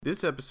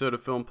This episode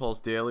of Film Pulse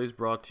Daily is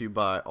brought to you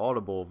by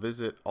Audible.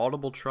 Visit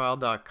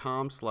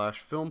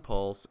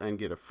audibletrial.com/filmpulse and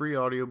get a free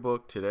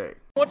audiobook today.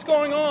 What's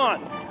going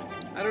on?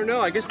 I don't know.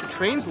 I guess the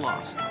train's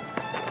lost.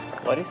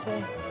 What'd he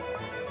say?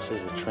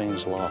 Says the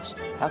train's lost.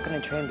 How can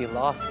a train be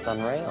lost? It's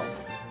on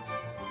rails.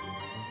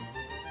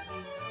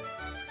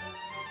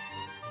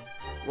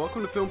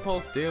 Welcome to Film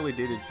Pulse Daily,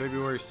 dated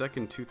February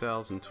 2nd,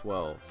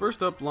 2012.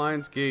 First up,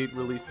 Lionsgate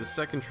released the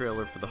second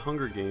trailer for the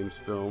Hunger Games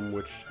film,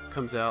 which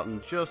comes out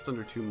in just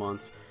under 2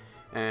 months.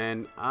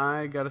 And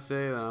I gotta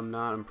say that I'm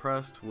not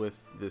impressed with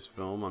this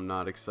film. I'm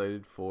not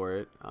excited for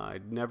it.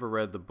 I'd never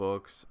read the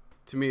books.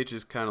 To me, it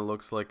just kind of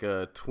looks like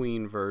a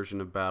tween version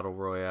of Battle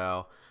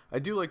Royale. I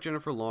do like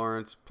Jennifer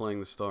Lawrence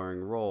playing the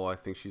starring role. I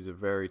think she's a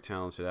very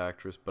talented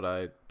actress, but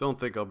I don't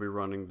think I'll be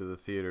running to the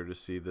theater to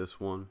see this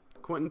one.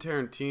 Quentin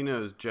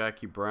Tarantino's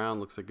Jackie Brown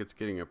looks like it's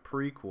getting a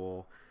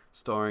prequel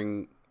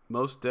starring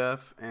Mos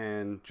Def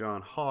and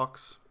John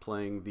Hawkes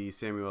playing the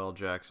Samuel L.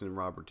 Jackson and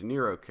Robert De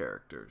Niro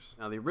characters.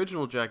 Now, the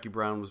original Jackie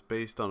Brown was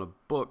based on a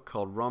book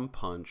called Rum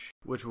Punch,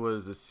 which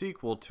was a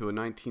sequel to a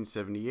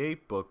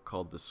 1978 book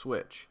called The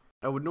Switch.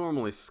 I would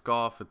normally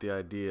scoff at the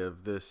idea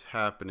of this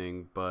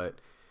happening,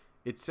 but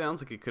it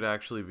sounds like it could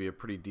actually be a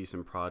pretty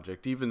decent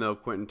project, even though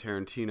Quentin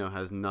Tarantino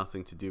has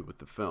nothing to do with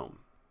the film.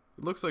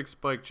 It looks like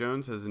Spike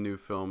Jonze has a new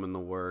film in the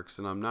works,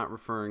 and I'm not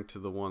referring to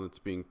the one that's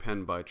being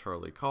penned by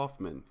Charlie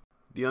Kaufman.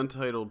 The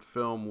untitled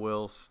film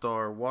will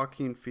star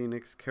Joaquin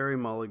Phoenix, Carey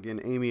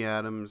Mulligan, Amy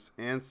Adams,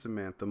 and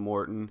Samantha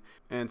Morton,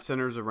 and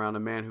centers around a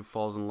man who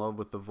falls in love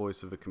with the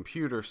voice of a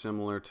computer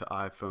similar to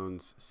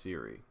iPhone's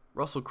Siri.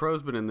 Russell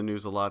Crowe's been in the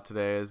news a lot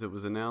today, as it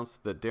was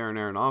announced that Darren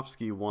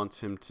Aronofsky wants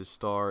him to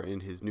star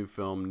in his new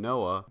film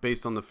Noah,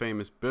 based on the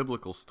famous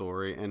biblical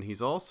story, and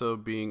he's also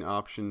being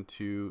optioned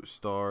to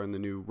star in the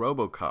new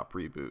RoboCop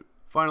reboot.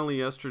 Finally,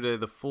 yesterday,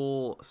 the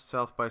full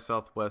South by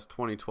Southwest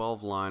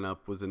 2012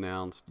 lineup was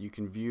announced. You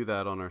can view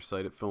that on our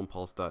site at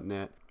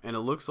filmpulse.net. And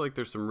it looks like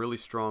there's some really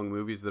strong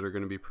movies that are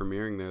going to be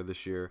premiering there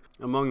this year.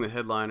 Among the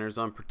headliners,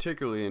 I'm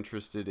particularly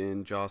interested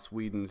in Joss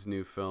Whedon's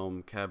new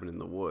film, Cabin in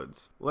the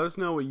Woods. Let us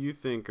know what you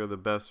think are the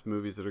best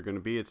movies that are going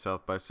to be at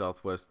South by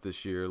Southwest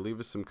this year. Leave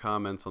us some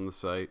comments on the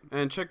site.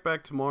 And check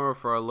back tomorrow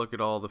for our look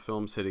at all the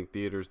films hitting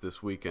theaters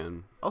this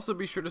weekend. Also,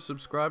 be sure to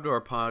subscribe to our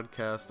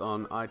podcast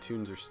on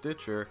iTunes or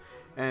Stitcher.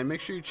 And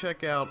make sure you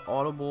check out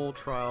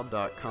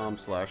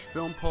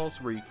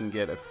audibletrial.com/filmpulse, where you can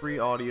get a free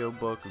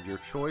audiobook of your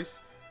choice,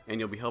 and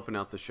you'll be helping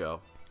out the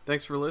show.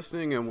 Thanks for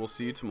listening, and we'll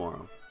see you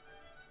tomorrow.